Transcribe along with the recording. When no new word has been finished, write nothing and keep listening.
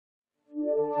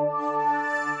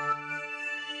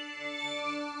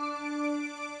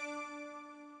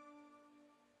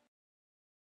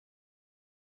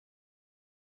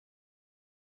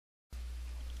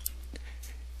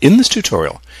In this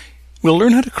tutorial, we'll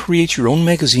learn how to create your own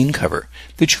magazine cover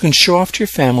that you can show off to your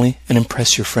family and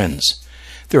impress your friends.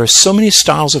 There are so many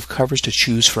styles of covers to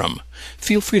choose from.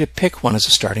 Feel free to pick one as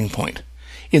a starting point.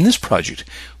 In this project,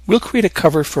 we'll create a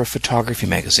cover for a photography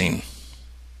magazine.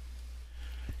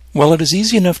 While it is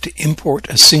easy enough to import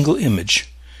a single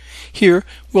image, here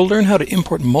we'll learn how to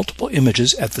import multiple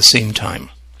images at the same time.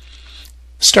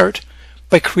 Start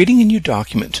by creating a new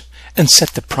document and set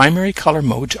the primary color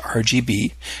mode to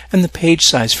RGB and the page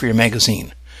size for your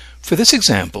magazine. For this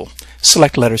example,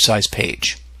 select letter size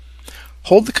page.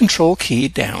 Hold the Control key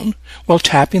down while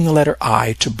tapping the letter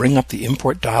I to bring up the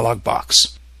import dialog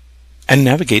box and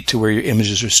navigate to where your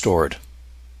images are stored.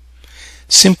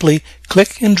 Simply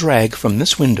click and drag from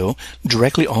this window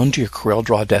directly onto your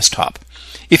CorelDRAW desktop.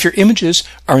 If your images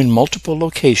are in multiple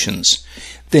locations,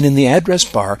 then in the address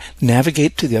bar,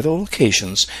 navigate to the other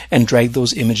locations and drag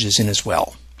those images in as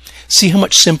well. See how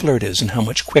much simpler it is and how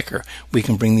much quicker we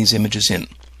can bring these images in.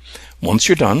 Once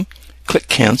you're done, click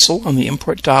Cancel on the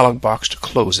Import dialog box to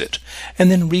close it,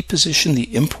 and then reposition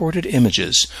the imported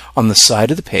images on the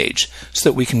side of the page so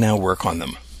that we can now work on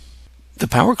them. The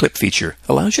Power Clip feature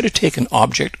allows you to take an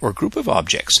object or group of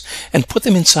objects and put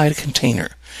them inside a container.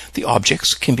 The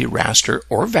objects can be raster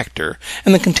or vector,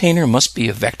 and the container must be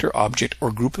a vector object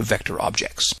or group of vector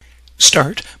objects.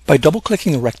 Start by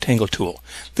double-clicking the rectangle tool.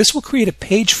 This will create a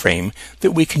page frame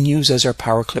that we can use as our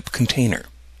Power Clip container.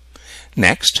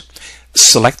 Next,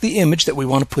 select the image that we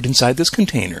want to put inside this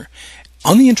container.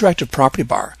 On the interactive property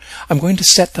bar, I'm going to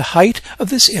set the height of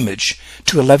this image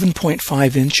to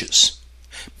 11.5 inches.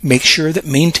 Make sure that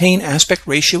Maintain Aspect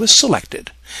Ratio is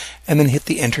selected, and then hit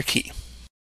the Enter key.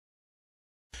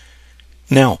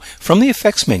 Now, from the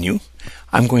Effects menu,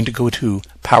 I'm going to go to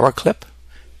Power Clip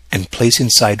and Place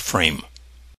Inside Frame.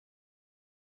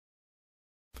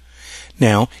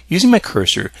 Now, using my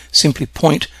cursor, simply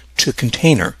point to the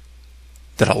container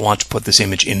that I'll want to put this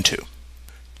image into.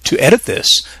 To edit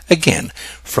this, again,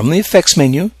 from the Effects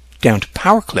menu, down to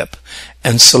Power Clip,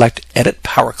 and select Edit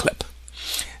Power Clip.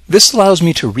 This allows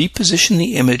me to reposition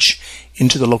the image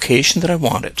into the location that I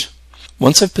want it.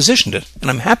 Once I've positioned it, and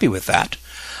I'm happy with that,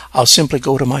 I'll simply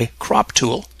go to my Crop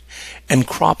tool and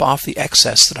crop off the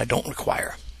excess that I don't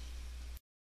require.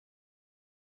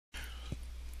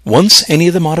 Once any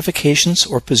of the modifications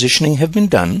or positioning have been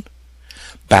done,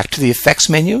 back to the Effects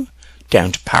menu,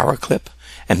 down to Power Clip,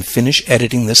 and finish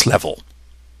editing this level.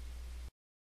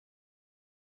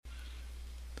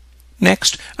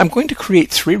 Next, I'm going to create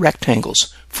 3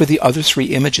 rectangles for the other 3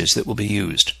 images that will be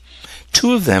used.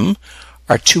 2 of them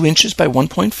are 2 inches by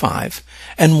 1.5,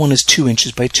 and one is 2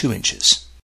 inches by 2 inches.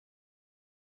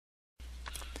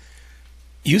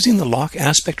 Using the lock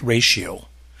aspect ratio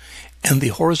and the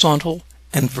horizontal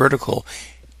and vertical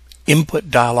input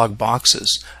dialog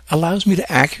boxes allows me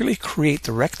to accurately create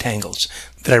the rectangles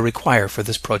that I require for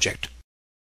this project.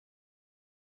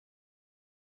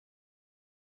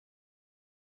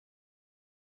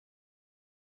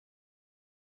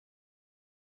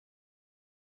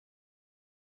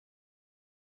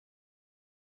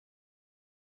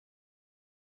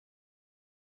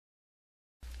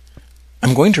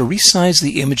 I'm going to resize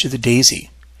the image of the daisy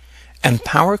and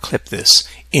power clip this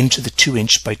into the 2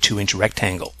 inch by 2 inch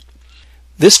rectangle.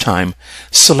 This time,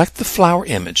 select the flower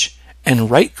image and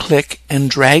right-click and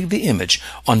drag the image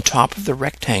on top of the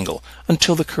rectangle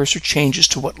until the cursor changes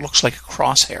to what looks like a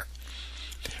crosshair.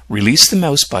 Release the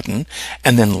mouse button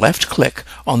and then left-click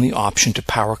on the option to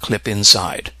power clip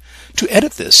inside. To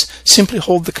edit this, simply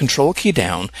hold the Control key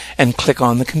down and click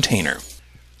on the container.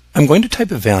 I'm going to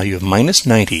type a value of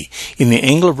 -90 in the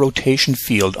angle of rotation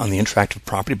field on the interactive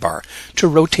property bar to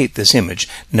rotate this image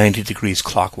 90 degrees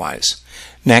clockwise.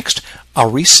 Next,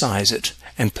 I'll resize it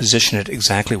and position it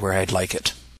exactly where I'd like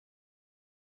it.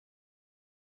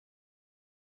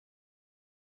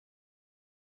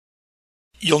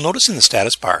 You'll notice in the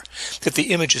status bar that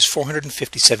the image is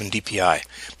 457 dpi,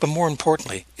 but more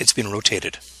importantly, it's been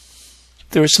rotated.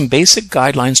 There are some basic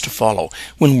guidelines to follow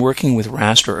when working with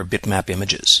raster or bitmap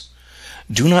images.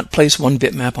 Do not place one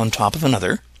bitmap on top of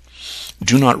another.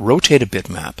 Do not rotate a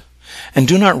bitmap. And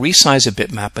do not resize a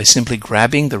bitmap by simply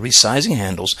grabbing the resizing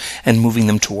handles and moving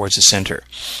them towards the center.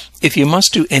 If you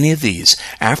must do any of these,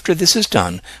 after this is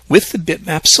done, with the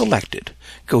bitmap selected,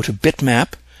 go to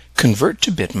Bitmap, Convert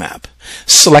to Bitmap,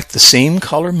 select the same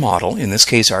color model, in this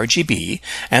case RGB,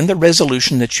 and the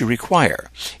resolution that you require.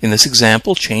 In this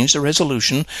example, change the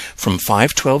resolution from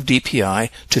 512 dpi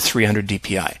to 300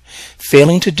 dpi.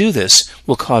 Failing to do this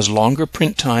will cause longer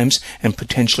print times and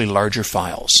potentially larger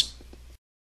files.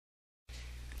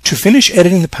 To finish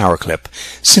editing the power clip,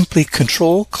 simply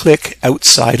Control-click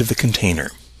outside of the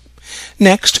container.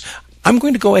 Next, I'm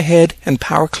going to go ahead and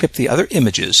power clip the other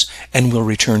images, and we'll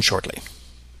return shortly.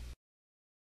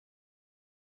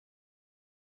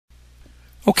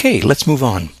 Okay, let's move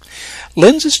on.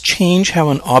 Lenses change how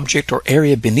an object or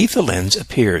area beneath the lens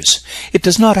appears. It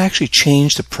does not actually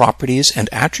change the properties and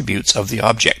attributes of the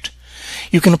object.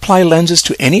 You can apply lenses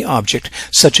to any object,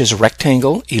 such as a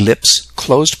rectangle, ellipse,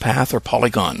 closed path, or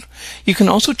polygon. You can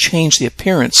also change the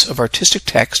appearance of artistic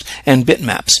text and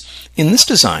bitmaps. In this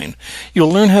design,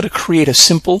 you'll learn how to create a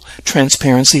simple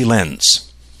transparency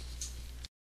lens.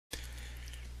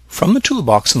 From the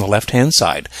toolbox on the left-hand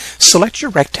side, select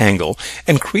your rectangle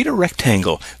and create a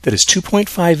rectangle that is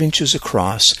 2.5 inches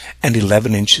across and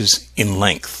 11 inches in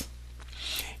length.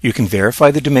 You can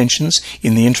verify the dimensions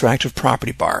in the interactive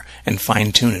property bar and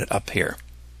fine-tune it up here.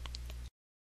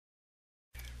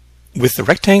 With the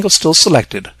rectangle still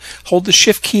selected, hold the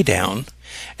Shift key down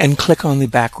and click on the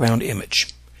background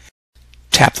image.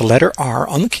 Tap the letter R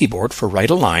on the keyboard for right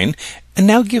align, and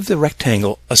now give the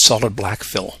rectangle a solid black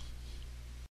fill.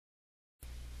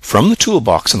 From the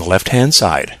toolbox on the left-hand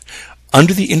side,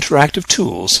 under the Interactive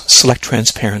Tools, select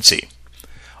Transparency.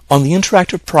 On the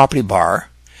Interactive Property bar,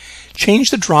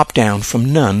 change the drop-down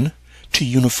from None to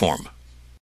Uniform.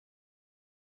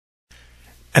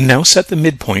 And now set the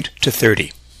midpoint to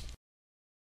 30.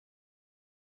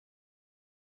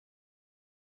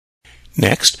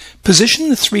 Next, position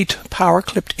the three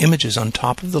power-clipped images on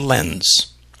top of the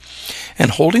lens.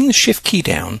 And holding the Shift key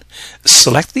down,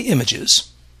 select the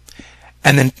images,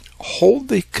 and then hold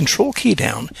the Control key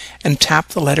down and tap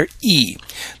the letter E.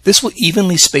 This will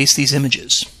evenly space these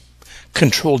images.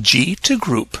 Control G to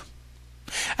group.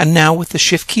 And now with the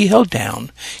Shift key held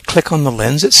down, click on the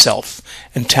lens itself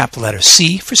and tap the letter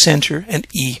C for center and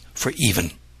E for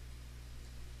even.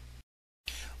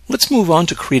 Let's move on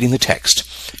to creating the text.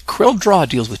 CorelDRAW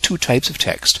deals with two types of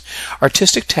text: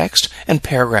 artistic text and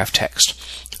paragraph text.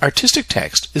 Artistic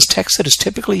text is text that is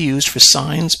typically used for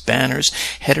signs, banners,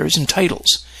 headers, and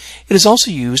titles. It is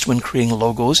also used when creating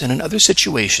logos and in other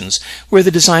situations where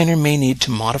the designer may need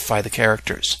to modify the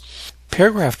characters.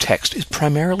 Paragraph text is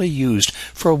primarily used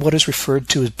for what is referred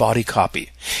to as body copy.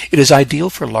 It is ideal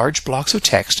for large blocks of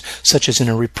text, such as in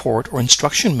a report or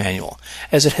instruction manual,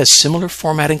 as it has similar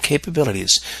formatting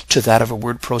capabilities to that of a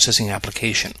word processing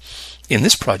application. In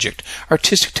this project,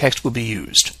 artistic text will be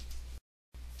used.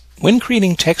 When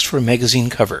creating text for a magazine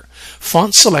cover,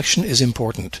 font selection is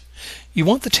important. You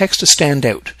want the text to stand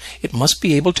out. It must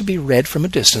be able to be read from a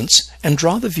distance and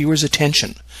draw the viewer's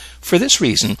attention. For this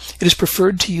reason, it is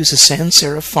preferred to use a sans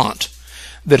serif font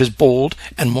that is bold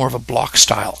and more of a block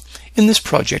style. In this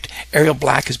project, Arial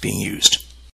Black is being used.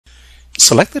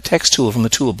 Select the text tool from the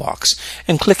toolbox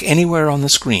and click anywhere on the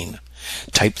screen.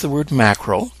 Type the word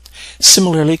macro.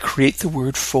 Similarly, create the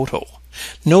word photo.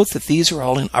 Note that these are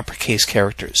all in uppercase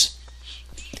characters.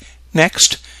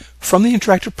 Next, from the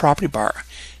Interactive Property bar,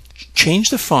 change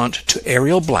the font to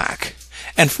Arial Black,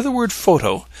 and for the word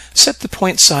photo, set the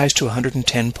point size to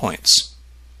 110 points.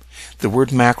 The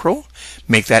word macro,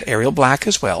 make that Arial Black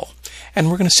as well,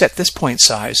 and we're going to set this point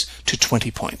size to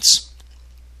 20 points.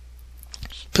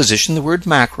 Position the word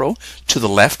macro to the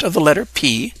left of the letter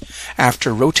P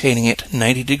after rotating it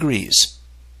 90 degrees.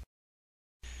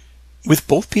 With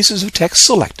both pieces of text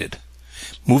selected,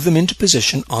 move them into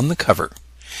position on the cover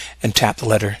and tap the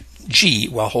letter G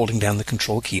while holding down the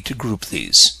Control key to group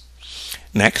these.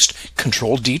 Next,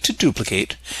 Control D to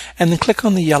duplicate, and then click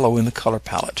on the yellow in the color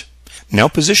palette. Now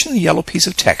position the yellow piece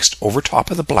of text over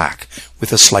top of the black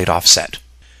with a slight offset.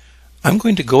 I'm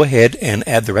going to go ahead and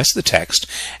add the rest of the text,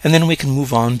 and then we can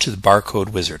move on to the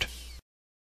barcode wizard.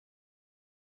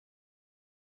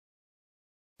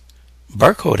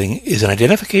 Barcoding is an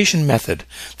identification method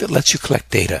that lets you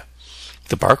collect data.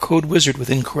 The barcode wizard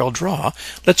within CorelDRAW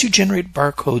lets you generate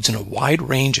barcodes in a wide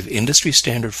range of industry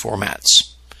standard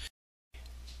formats.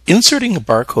 Inserting a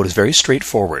barcode is very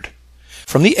straightforward.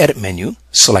 From the Edit menu,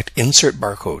 select Insert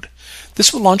Barcode.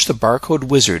 This will launch the barcode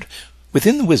wizard.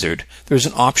 Within the wizard, there is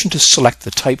an option to select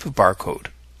the type of barcode.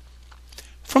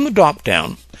 From the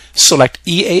drop-down, select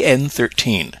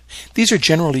EAN13. These are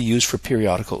generally used for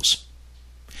periodicals.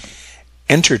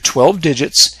 Enter 12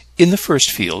 digits in the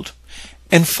first field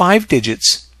and 5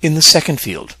 digits in the second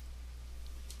field.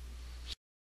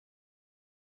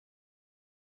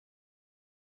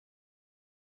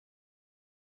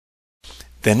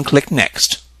 Then click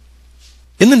Next.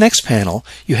 In the next panel,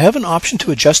 you have an option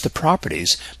to adjust the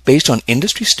properties based on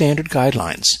industry standard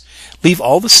guidelines. Leave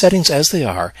all the settings as they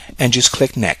are and just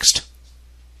click Next.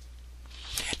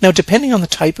 Now, depending on the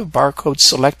type of barcode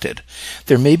selected,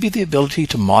 there may be the ability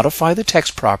to modify the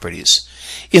text properties.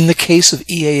 In the case of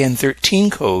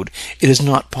EAN13 code, it is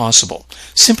not possible.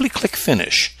 Simply click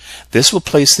Finish. This will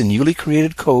place the newly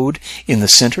created code in the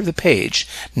center of the page.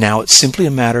 Now it's simply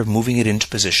a matter of moving it into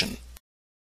position.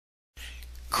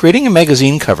 Creating a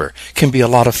magazine cover can be a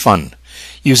lot of fun.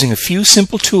 Using a few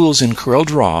simple tools in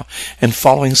CorelDRAW and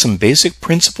following some basic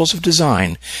principles of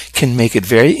design can make it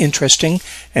very interesting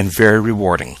and very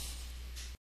rewarding.